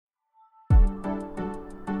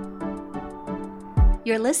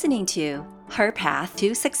You're listening to Her Path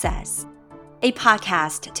to Success, a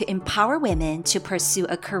podcast to empower women to pursue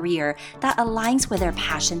a career that aligns with their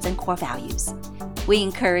passions and core values. We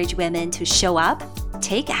encourage women to show up,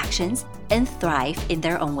 take actions, and thrive in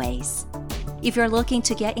their own ways. If you're looking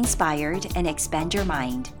to get inspired and expand your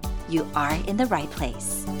mind, you are in the right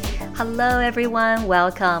place. Hello, everyone.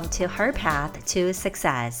 Welcome to Her Path to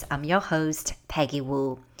Success. I'm your host, Peggy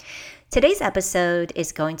Wu. Today's episode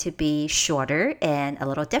is going to be shorter and a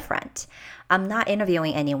little different. I'm not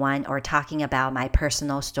interviewing anyone or talking about my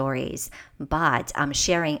personal stories, but I'm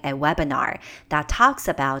sharing a webinar that talks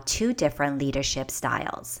about two different leadership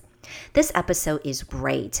styles. This episode is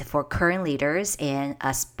great for current leaders and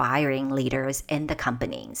aspiring leaders in the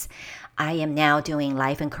companies. I am now doing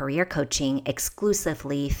life and career coaching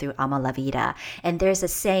exclusively through Alma La Vida, and there's a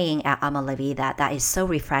saying at Alma La Vida that is so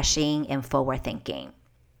refreshing and forward-thinking.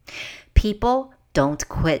 People don't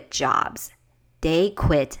quit jobs. They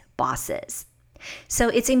quit bosses. So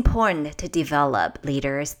it's important to develop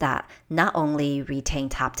leaders that not only retain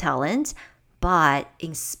top talent, but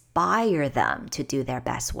inspire them to do their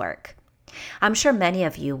best work. I'm sure many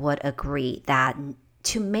of you would agree that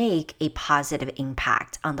to make a positive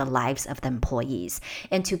impact on the lives of the employees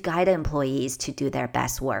and to guide the employees to do their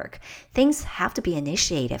best work, things have to be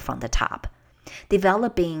initiated from the top.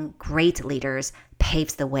 Developing great leaders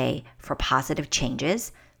paves the way for positive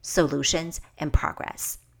changes, solutions, and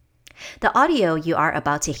progress. The audio you are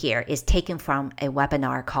about to hear is taken from a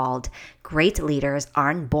webinar called Great Leaders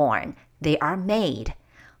Aren't Born, They Are Made,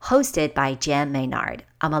 hosted by Jan Maynard,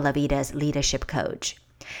 Alma La Vida's leadership coach.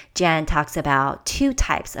 Jan talks about two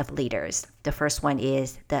types of leaders. The first one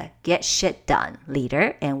is the get shit done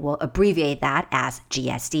leader, and we'll abbreviate that as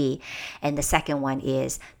GSD. And the second one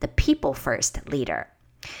is the people first leader.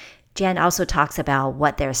 Jan also talks about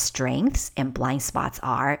what their strengths and blind spots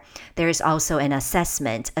are. There is also an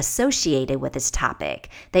assessment associated with this topic.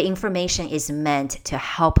 The information is meant to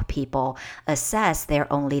help people assess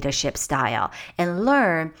their own leadership style and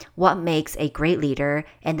learn what makes a great leader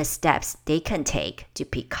and the steps they can take to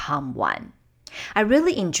become one. I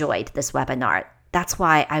really enjoyed this webinar. That's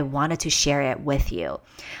why I wanted to share it with you.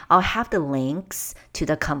 I'll have the links to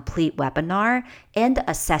the complete webinar and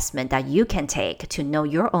the assessment that you can take to know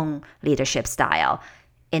your own leadership style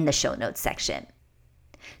in the show notes section.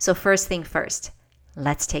 So first thing first,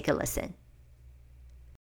 let's take a listen.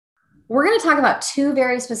 We're going to talk about two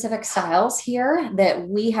very specific styles here that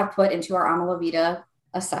we have put into our Alma La Vida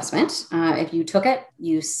assessment. If you took it,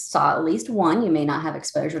 you saw at least one. You may not have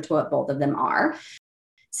exposure to what both of them are.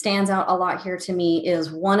 Stands out a lot here to me is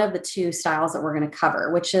one of the two styles that we're going to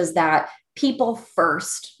cover, which is that people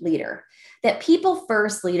first leader. That people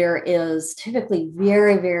first leader is typically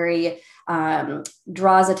very, very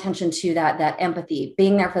draws attention to that empathy,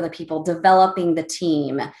 being there for the people, developing the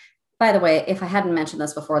team. By the way, if I hadn't mentioned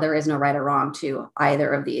this before, there is no right or wrong to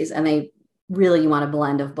either of these. And you want a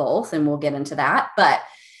blend of both, and we'll get into that. But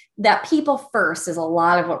that people first is a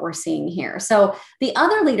lot of what we're seeing here. So the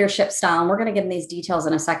other leadership style, and we're going to get in these details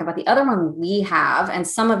in a second, but the other one we have, and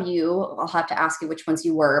some of you, I'll have to ask you which ones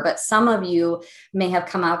you were, but some of you may have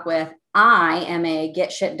come up with, I am a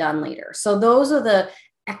get shit done leader. So those are the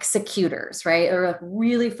executors, right? They're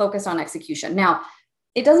really focused on execution. Now,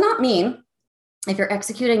 it does not mean if you're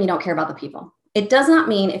executing, you don't care about the people. It does not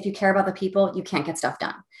mean if you care about the people, you can't get stuff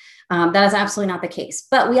done. That is absolutely not the case,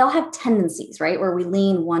 but we all have tendencies, right? Where we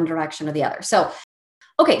lean one direction or the other. So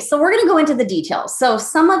we're going to go into the details. So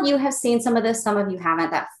some of you have seen some of this, some of you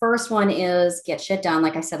haven't. That first one is get shit done.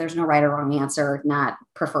 Like I said, there's no right or wrong answer, not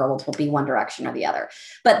preferable to be one direction or the other.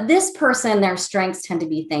 But this person, their strengths tend to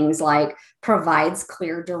be things like provides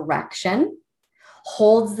clear direction,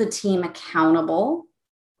 holds the team accountable,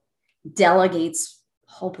 delegates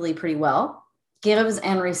hopefully pretty well, gives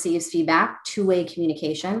and receives feedback, two-way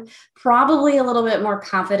communication, probably a little bit more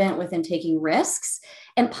confident within taking risks,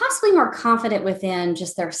 and possibly more confident within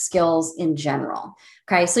just their skills in general.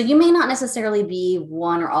 Okay, so you may not necessarily be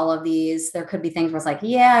one or all of these. There could be things where it's like,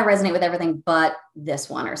 yeah, I resonate with everything, but this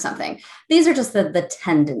one or something. These are just the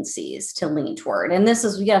tendencies to lean toward. And this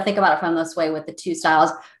is, you got to think about it from this way with the two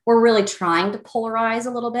styles. We're really trying to polarize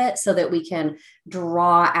a little bit so that we can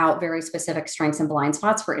draw out very specific strengths and blind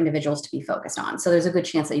spots for individuals to be focused on. So there's a good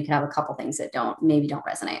chance that you can have a couple things that maybe don't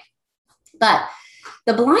resonate. But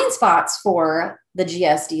the blind spots for the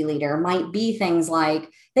GSD leader might be things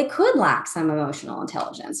like they could lack some emotional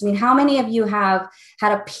intelligence. I mean, how many of you have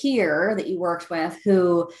had a peer that you worked with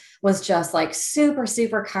who was just like super,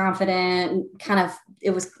 super confident,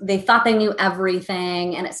 they thought they knew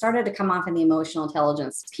everything, and it started to come off in the emotional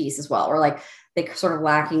intelligence piece as well. Or like They're sort of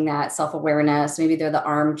lacking that self-awareness. Maybe they're the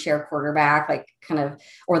armchair quarterback, like kind of,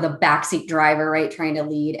 or the backseat driver, right? Trying to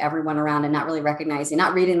lead everyone around and not really recognizing,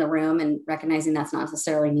 not reading the room and recognizing that's not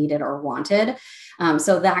necessarily needed or wanted.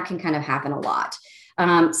 So that can kind of happen a lot.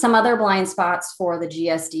 Some other blind spots for the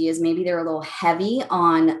GSD is maybe they're a little heavy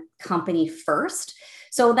on company first.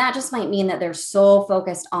 So that just might mean that they're so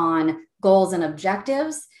focused on goals and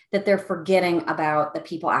objectives that they're forgetting about the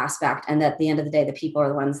people aspect. And that at the end of the day, the people are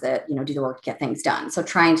the ones that, do the work to get things done. So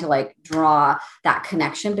trying to like draw that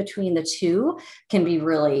connection between the two can be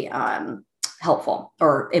really helpful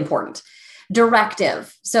or important.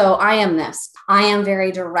 Directive. So I am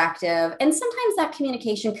very directive. And sometimes that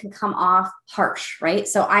communication can come off harsh, right?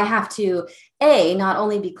 So I have to, not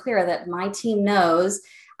only be clear that my team knows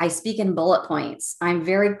I speak in bullet points. I'm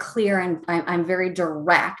very clear and I'm very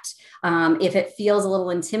direct. If it feels a little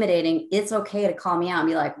intimidating, it's okay to call me out and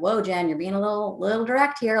be like, whoa, Jen, you're being a little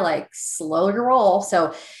direct here, like slow your roll.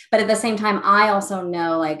 So, but at the same time, I also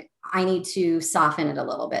know like, I need to soften it a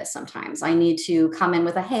little bit. Sometimes I need to come in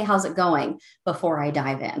with a, hey, how's it going before I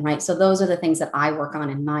dive in, right? So those are the things that I work on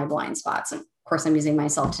in my blind spots. And of course, I'm using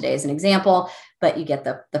myself today as an example, but you get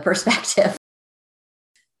the perspective.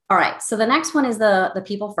 All right. So the next one is the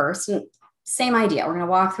people first. And same idea. We're going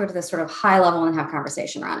to walk through to this sort of high level and have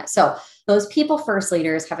conversation around it. So those people first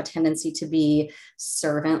leaders have a tendency to be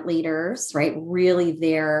servant leaders, right? Really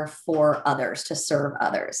there for others, to serve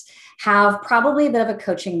others. Have probably a bit of a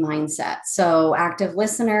coaching mindset. So active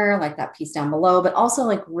listener, like that piece down below, but also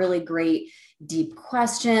like really great deep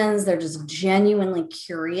questions. They're just genuinely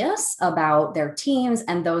curious about their teams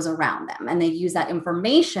and those around them. And they use that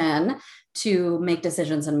information to make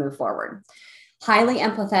decisions and move forward. Highly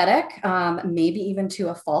empathetic, maybe even to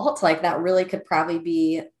a fault. Like that really could probably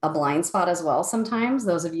be a blind spot as well. Sometimes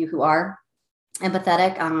those of you who are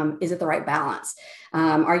empathetic, is it the right balance?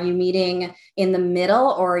 Are you meeting in the middle,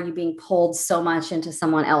 or are you being pulled so much into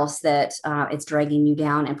someone else that it's dragging you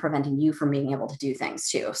down and preventing you from being able to do things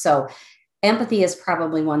too? So empathy is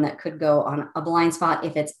probably one that could go on a blind spot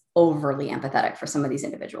if it's overly empathetic for some of these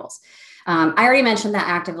individuals. I already mentioned that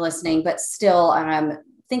active listening, but still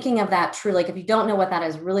thinking of that truly, like if you don't know what that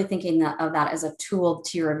is, really thinking of that as a tool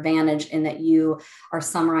to your advantage in that you are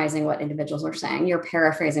summarizing what individuals are saying. You're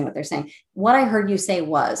paraphrasing what they're saying. What I heard you say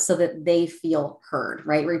was, so that they feel heard,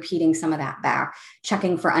 right? Repeating some of that back,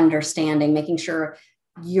 checking for understanding, making sure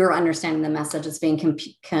you're understanding the message that's being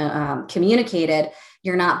communicated.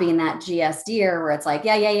 You're not being that GSDer where it's like,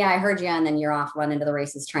 yeah, I heard you. And then you're off running to the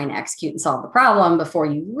races trying to execute and solve the problem before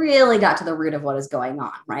you really got to the root of what is going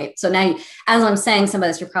on, right? So now, as I'm saying some of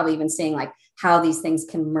this, you're probably even seeing like how these things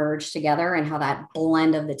can merge together and how that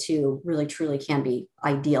blend of the two really, truly can be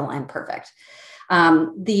ideal and perfect.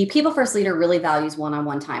 The people first leader really values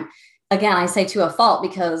one-on-one time. Again, I say to a fault,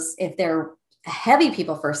 because if they're a heavy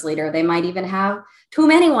people first leader, they might even have too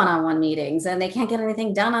many one-on-one meetings and they can't get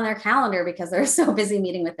anything done on their calendar because they're so busy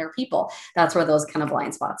meeting with their people. That's where those kind of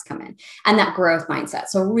blind spots come in. And that growth mindset.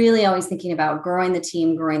 So really always thinking about growing the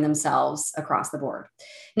team, growing themselves across the board.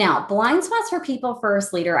 Now, blind spots for people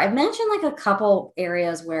first leader, I've mentioned like a couple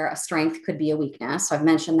areas where a strength could be a weakness. So I've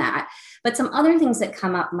mentioned that, but some other things that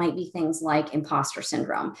come up might be things like imposter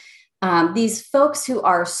syndrome. These folks who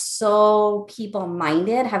are so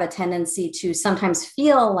people-minded have a tendency to sometimes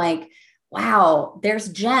feel like, wow, there's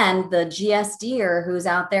Jen, the GSDer who's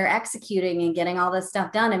out there executing and getting all this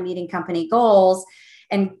stuff done and meeting company goals.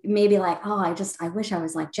 And maybe like, oh, I wish I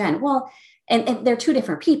was like Jen. Well, and they're two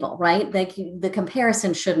different people, right? Like the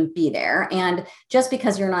comparison shouldn't be there. And just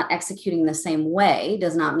because you're not executing the same way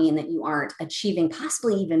does not mean that you aren't achieving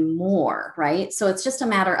possibly even more, right? So it's just a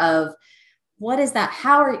matter of what is that?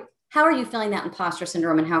 How are you feeling that imposter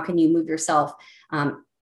syndrome, and how can you move yourself,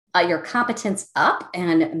 your competence up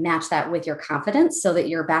and match that with your confidence so that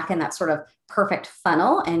you're back in that sort of perfect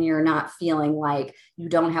funnel and you're not feeling like you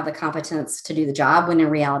don't have the competence to do the job when in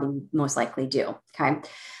reality you most likely do. Okay.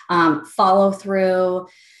 Follow through.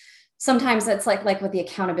 Sometimes it's like with the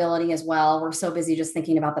accountability as well. We're so busy just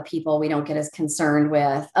thinking about the people. We don't get as concerned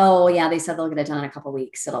with, oh yeah, they said they'll get it done in a couple of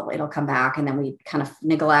weeks. It'll come back. And then we kind of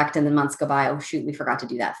neglect, and then months go by. Oh shoot, we forgot to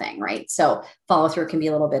do that thing. Right. So follow through can be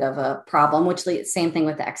a little bit of a problem, which same thing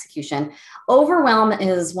with the execution. Overwhelm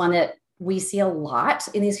is one that we see a lot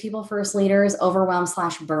in these people first leaders, overwhelm /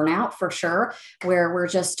 burnout for sure, where we're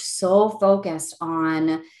just so focused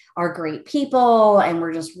on our great people and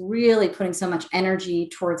we're just really putting so much energy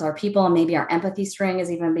towards our people, and maybe our empathy string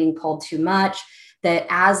is even being pulled too much, that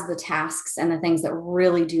as the tasks and the things that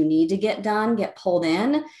really do need to get done get pulled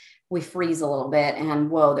in, we freeze a little bit and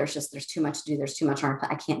whoa, there's too much to do. There's too much on our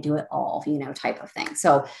plate. I can't do it all, type of thing.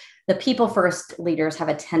 So The people first leaders have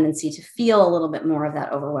a tendency to feel a little bit more of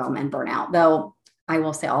that overwhelm and burnout, though I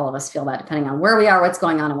will say all of us feel that depending on where we are, what's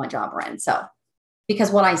going on, and what job we're in. So,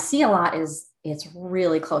 because what I see a lot is it's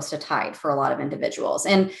really close to tied for a lot of individuals.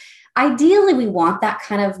 And ideally, we want that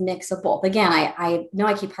kind of mix of both. Again, I know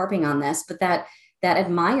I keep harping on this, but that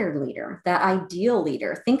admired leader, that ideal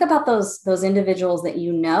leader, think about those individuals that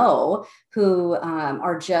you know who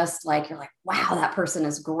are just like, you're like, wow, that person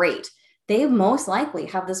is great. They most likely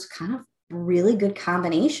have this kind of really good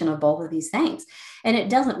combination of both of these things. And it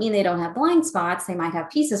doesn't mean they don't have blind spots. They might have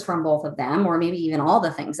pieces from both of them, or maybe even all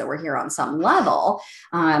the things that we're here on some level,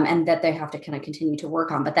 and that they have to kind of continue to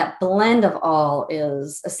work on. But that blend of all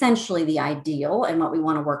is essentially the ideal and what we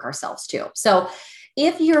want to work ourselves to. So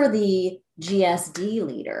if you're the GSD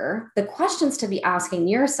leader, the questions to be asking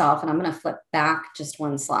yourself, and I'm going to flip back just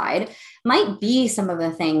one slide, might be some of the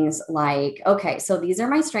things like, okay, so these are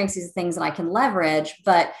my strengths, these are things that I can leverage,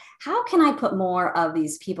 but how can I put more of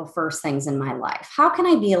these people first things in my life? How can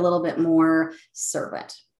I be a little bit more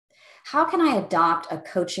servant? How can I adopt a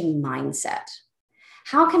coaching mindset?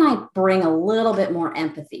 How can I bring a little bit more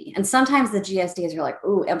empathy? And sometimes the GSDs are like,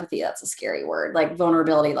 oh, empathy, that's a scary word. Like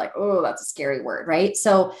vulnerability, like, oh, that's a scary word, right?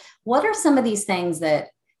 So what are some of these things that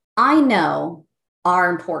I know are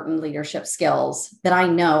important leadership skills that I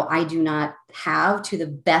know I do not have to the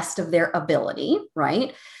best of their ability,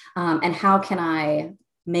 right? And how can I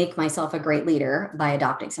make myself a great leader by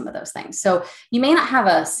adopting some of those things? So you may not have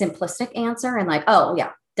a simplistic answer and like, oh, yeah,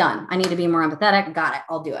 done. I need to be more empathetic. Got it.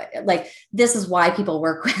 I'll do it. Like, this is why people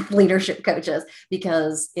work with leadership coaches,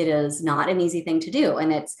 because it is not an easy thing to do.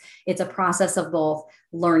 And it's a process of both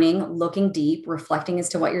learning, looking deep, reflecting as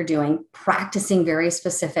to what you're doing, practicing very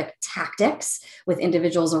specific tactics with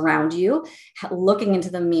individuals around you, looking into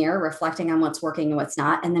the mirror, reflecting on what's working and what's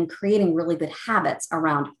not, and then creating really good habits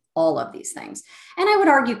around all of these things. And I would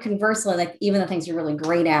argue conversely, like even the things you're really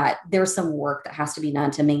great at, there's some work that has to be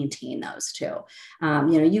done to maintain those too.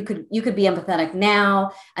 You could be empathetic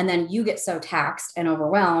now, and then you get so taxed and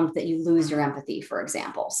overwhelmed that you lose your empathy, for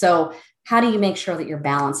example. So how do you make sure that you're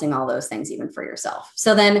balancing all those things even for yourself?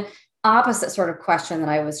 So then opposite sort of question that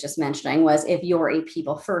I was just mentioning was, if you're a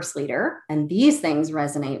people first leader and these things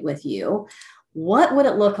resonate with you, what would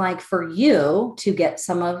it look like for you to get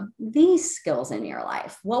some of these skills in your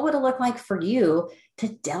life? What would it look like for you to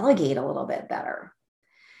delegate a little bit better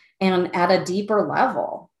and at a deeper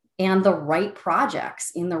level, and the right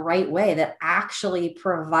projects in the right way that actually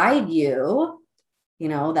provide you,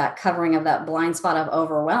 that covering of that blind spot of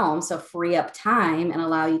overwhelm? So free up time and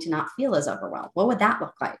allow you to not feel as overwhelmed. What would that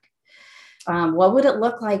look like? What would it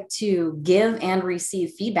look like to give and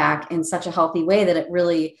receive feedback in such a healthy way that it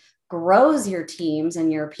really grows your teams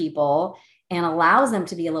and your people and allows them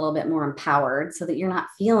to be a little bit more empowered, so that you're not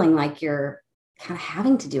feeling like you're kind of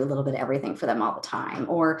having to do a little bit of everything for them all the time?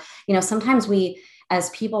 Or, sometimes we, as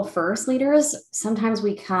people first leaders, sometimes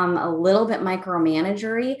we come a little bit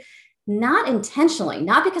micromanagery, not intentionally,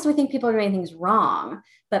 not because we think people are doing things wrong,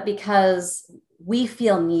 but because we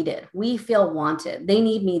feel needed, we feel wanted. They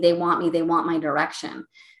need me, they want my direction.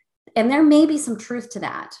 And there may be some truth to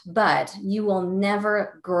that, but you will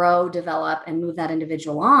never grow, develop, and move that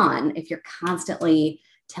individual on if you're constantly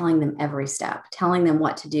telling them every step, telling them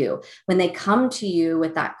what to do. When they come to you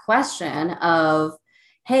with that question of,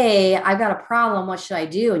 hey, I've got a problem, what should I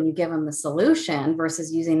do? And you give them the solution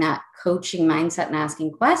versus using that coaching mindset and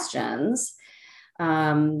asking questions,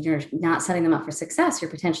 you're not setting them up for success.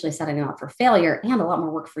 You're potentially setting them up for failure and a lot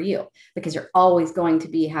more work for you, because you're always going to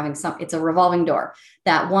be having it's a revolving door.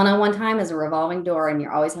 That one-on-one time is a revolving door, and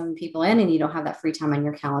you're always having people in, and you don't have that free time on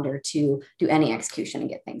your calendar to do any execution and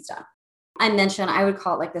get things done. I mentioned, I would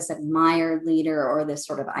call it like this admired leader, or this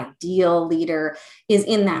sort of ideal leader is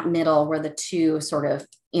in that middle where the two sort of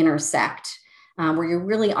intersect. Where you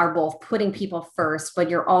really are both putting people first, but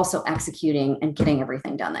you're also executing and getting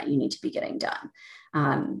everything done that you need to be getting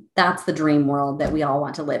done. That's the dream world that we all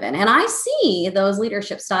want to live in. And I see those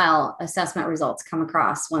leadership style assessment results come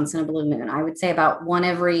across once in a blue moon. I would say about one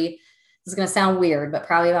every, this is going to sound weird, but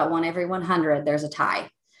probably about one every 100, there's a tie.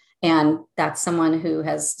 And that's someone who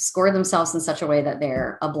has scored themselves in such a way that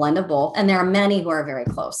they're a blend of both. And there are many who are very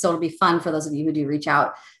close. So it'll be fun for those of you who do reach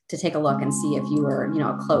out to take a look and see if you were,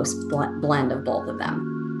 a close blend of both of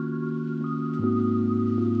them.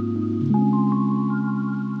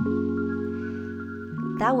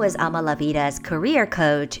 That was Alma La Vida's career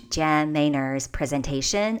coach, Jan Mayner's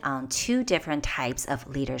presentation on two different types of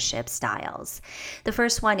leadership styles. The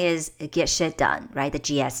first one is get shit done, right? The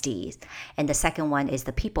GSDs. And the second one is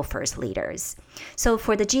the people first leaders. So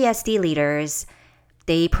for the GSD leaders,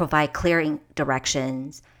 they provide clear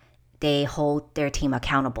directions, They hold their team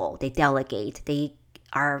accountable. They delegate. They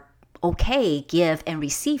are okay, give and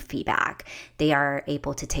receive feedback. They are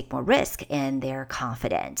able to take more risk and they're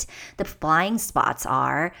confident. The blind spots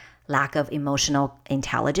are lack of emotional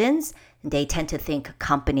intelligence. They tend to think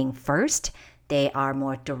company first. They are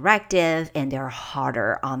more directive and they're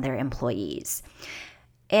harder on their employees.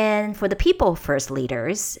 And for the people first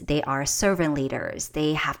leaders, they are servant leaders.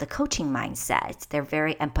 They have the coaching mindset. They're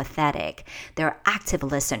very empathetic. They're active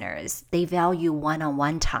listeners. They value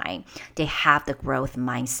one-on-one time. They have the growth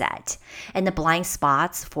mindset. And the blind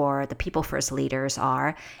spots for the people first leaders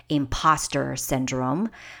are imposter syndrome.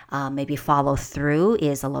 Maybe follow through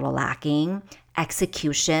is a little lacking.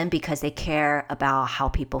 Execution, because they care about how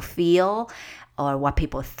people feel or what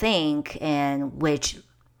people think, and which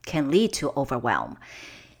can lead to overwhelm.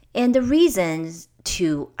 And the reasons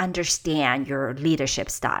to understand your leadership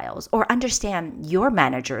styles or understand your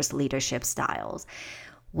manager's leadership styles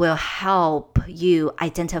will help you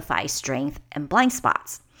identify strengths and blind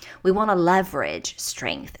spots. We want to leverage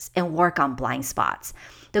strengths and work on blind spots.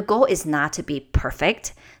 The goal is not to be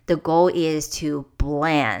perfect. The goal is to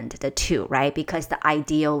blend the two, right? Because the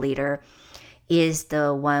ideal leader is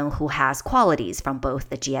the one who has qualities from both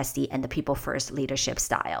the GSD and the people first leadership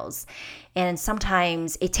styles. And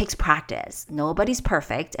sometimes it takes practice. Nobody's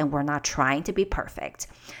perfect and we're not trying to be perfect.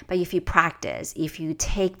 But if you practice, if you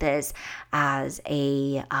take this as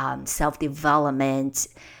a self-development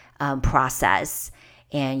process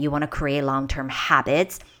and you want to create long-term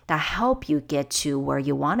habits that help you get to where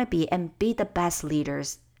you want to be and be the best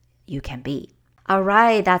leaders you can be. All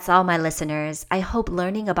right, that's all, my listeners. I hope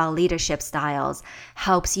learning about leadership styles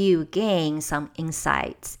helps you gain some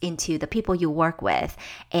insights into the people you work with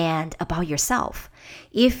and about yourself.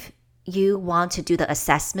 If you want to do the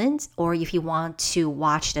assessment or if you want to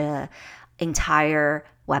watch the entire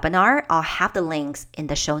webinar, I'll have the links in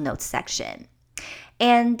the show notes section.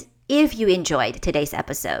 And if you enjoyed today's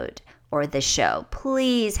episode, or the show,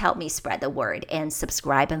 please help me spread the word and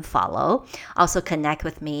subscribe and follow. Also connect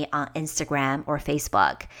with me on Instagram or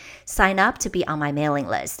Facebook. Sign up to be on my mailing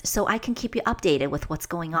list so I can keep you updated with what's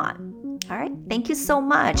going on. All right, thank you so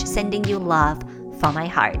much. Sending you love from my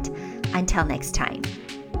heart. Until next time.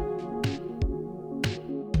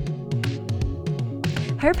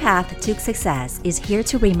 Her Path to Success is here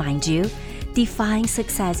to remind you, define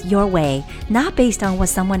success your way, not based on what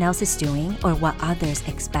someone else is doing or what others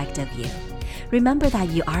expect of you. Remember that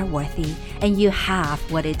you are worthy and you have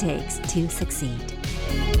what it takes to succeed.